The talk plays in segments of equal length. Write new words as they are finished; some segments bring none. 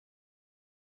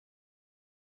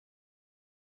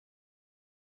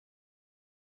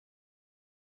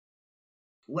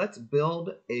let's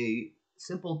build a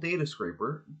simple data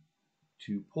scraper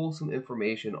to pull some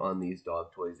information on these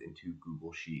dog toys into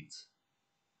Google Sheets.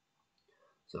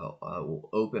 So I will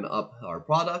open up our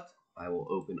product. I will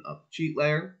open up Cheat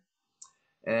Layer.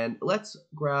 And let's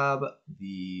grab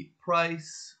the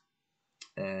price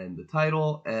and the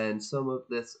title and some of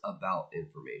this about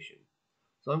information.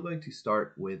 So I'm going to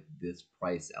start with this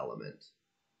price element.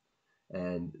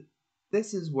 And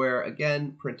this is where,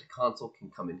 again, print to console can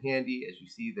come in handy. As you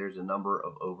see, there's a number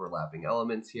of overlapping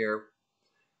elements here.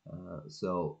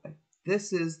 So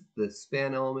this is the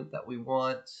span element that we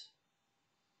want.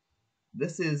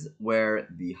 This is where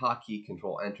the hotkey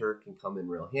Control Enter can come in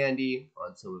real handy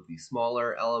on some of these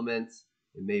smaller elements.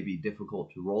 It may be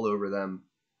difficult to roll over them.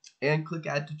 And click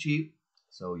Add to Cheat,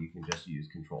 so you can just use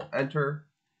Control Enter,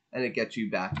 and it gets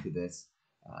you back to this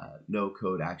no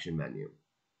code action menu.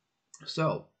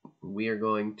 So we are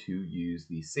going to use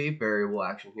the save variable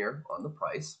action here on the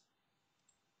price.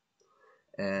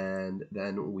 And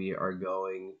then we are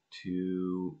going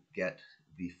to get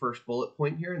the first bullet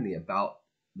point here in the about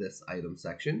this item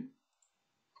section.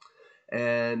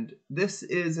 And this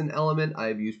is an element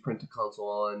I've used print to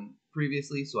console on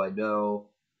previously, so I know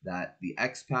that the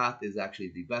XPath is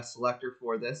actually the best selector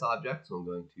for this object. So I'm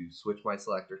going to switch my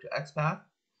selector to XPath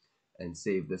and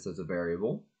save this as a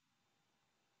variable.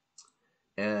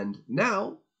 And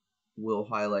now we'll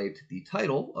highlight the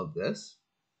title of this.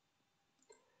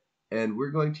 And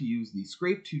we're going to use the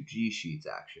scrape to G Sheets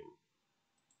action.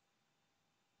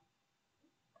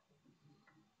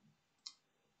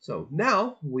 So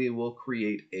now we will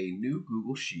create a new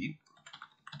Google Sheet.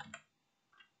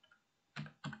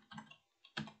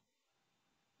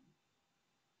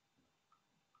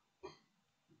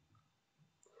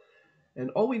 And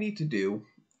all we need to do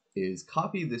is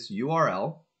copy this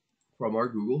URL from our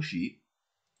Google Sheet,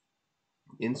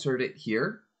 insert it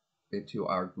here into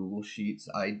our Google Sheets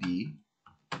ID.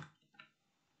 And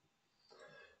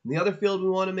the other field we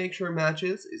want to make sure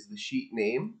matches is the sheet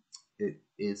name. It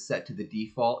is set to the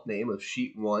default name of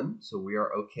Sheet 1, so we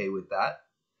are okay with that.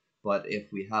 But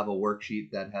if we have a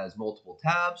worksheet that has multiple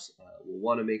tabs, we'll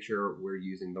want to make sure we're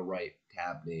using the right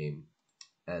tab name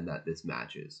and that this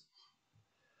matches.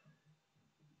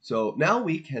 So now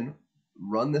we can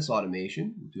run this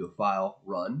automation. We'll do a file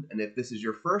run, and if this is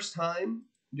your first time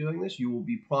doing this, you will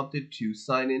be prompted to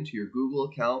sign into your Google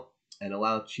account and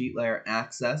allow Cheat Layer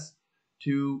access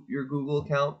to your Google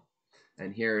account.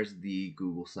 And here's the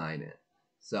Google sign in.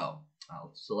 So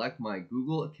I'll select my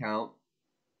Google account,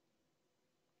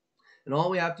 and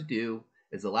all we have to do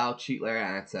is allow Cheat Layer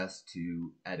access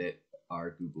to edit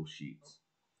our Google Sheets.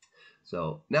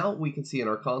 So now we can see in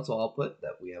our console output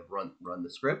that we have run the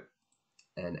script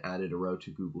and added a row to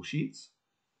Google Sheets.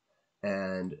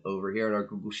 And over here in our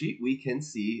Google Sheet, we can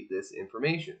see this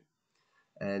information.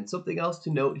 And something else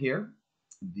to note here,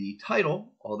 the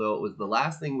title, although it was the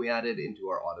last thing we added into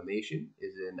our automation,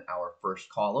 is in our first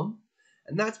column.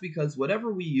 And that's because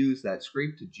whatever we use that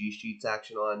scrape to G Sheets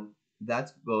action on,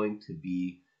 that's going to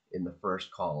be in the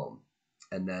first column.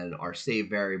 And then our save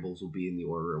variables will be in the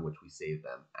order in which we save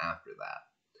them after that.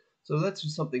 So that's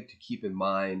just something to keep in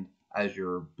mind as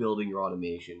you're building your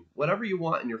automation. Whatever you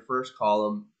want in your first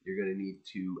column, you're going to need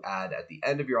to add at the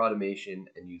end of your automation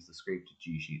and use the scrape to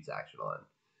G Sheets action on,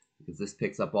 because this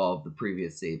picks up all of the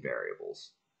previous save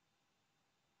variables.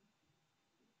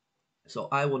 So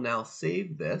I will now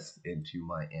save this into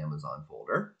my Amazon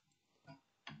folder.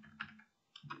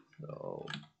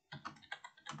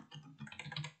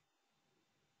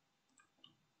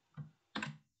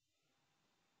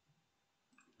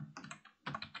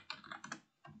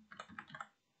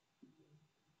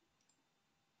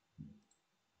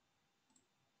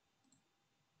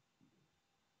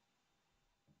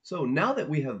 So now that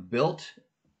we have built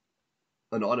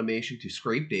an automation to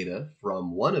scrape data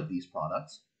from one of these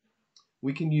products,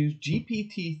 we can use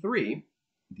GPT-3,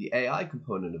 the AI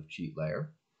component of Cheat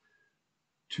Layer,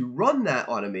 to run that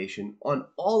automation on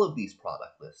all of these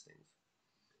product listings.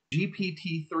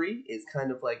 GPT-3 is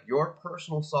kind of like your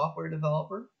personal software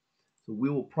developer. So we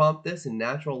will prompt this in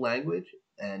natural language,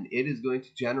 and it is going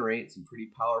to generate some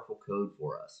pretty powerful code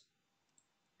for us.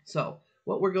 So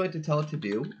what we're going to tell it to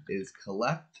do is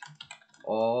collect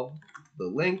all the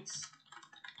links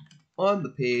on the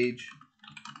page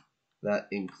that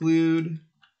include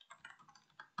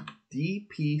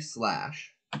dp/,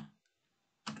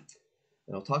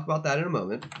 and I'll talk about that in a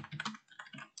moment,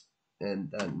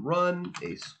 and then run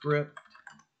a script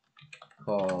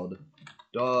called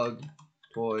dog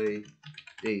toy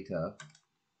data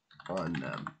on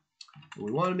them. And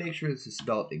we want to make sure this is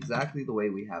spelled exactly the way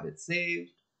we have it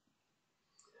saved.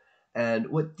 And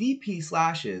what DP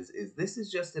slash is this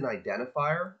is just an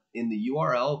identifier in the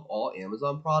URL of all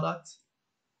Amazon products.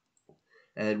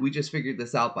 And we just figured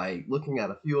this out by looking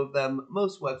at a few of them.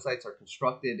 Most websites are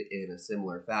constructed in a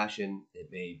similar fashion. It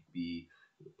may be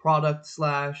product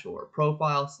slash or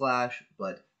profile slash,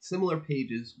 but similar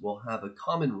pages will have a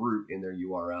common root in their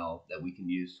URL that we can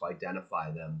use to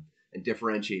identify them and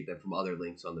differentiate them from other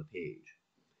links on the page.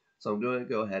 So I'm going to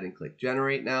go ahead and click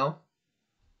generate now.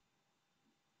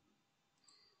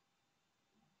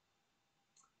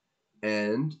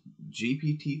 And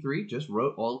GPT-3 just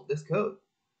wrote all of this code.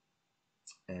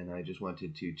 And I just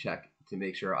wanted to check to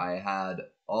make sure I had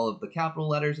all of the capital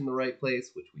letters in the right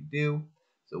place, which we do.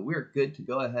 So we're good to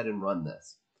go ahead and run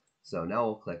this. So now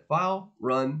we'll click File,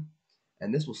 Run,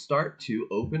 and this will start to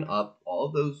open up all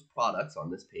of those products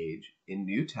on this page in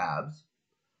new tabs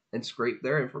and scrape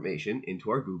their information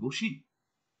into our Google Sheet.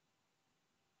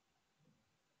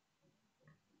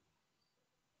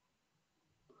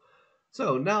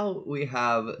 So now we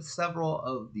have several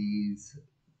of these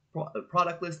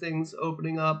product listings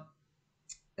opening up,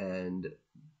 and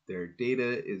their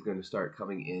data is going to start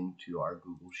coming into our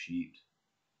Google Sheet.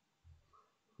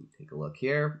 Take a look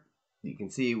here. You can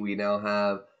see we now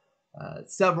have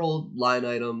several line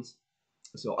items.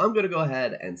 So I'm going to go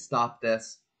ahead and stop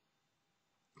this.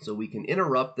 So we can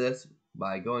interrupt this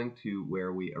by going to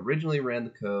where we originally ran the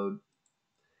code,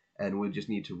 and we just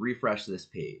need to refresh this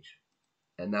page.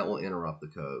 And that will interrupt the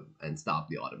code and stop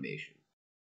the automation.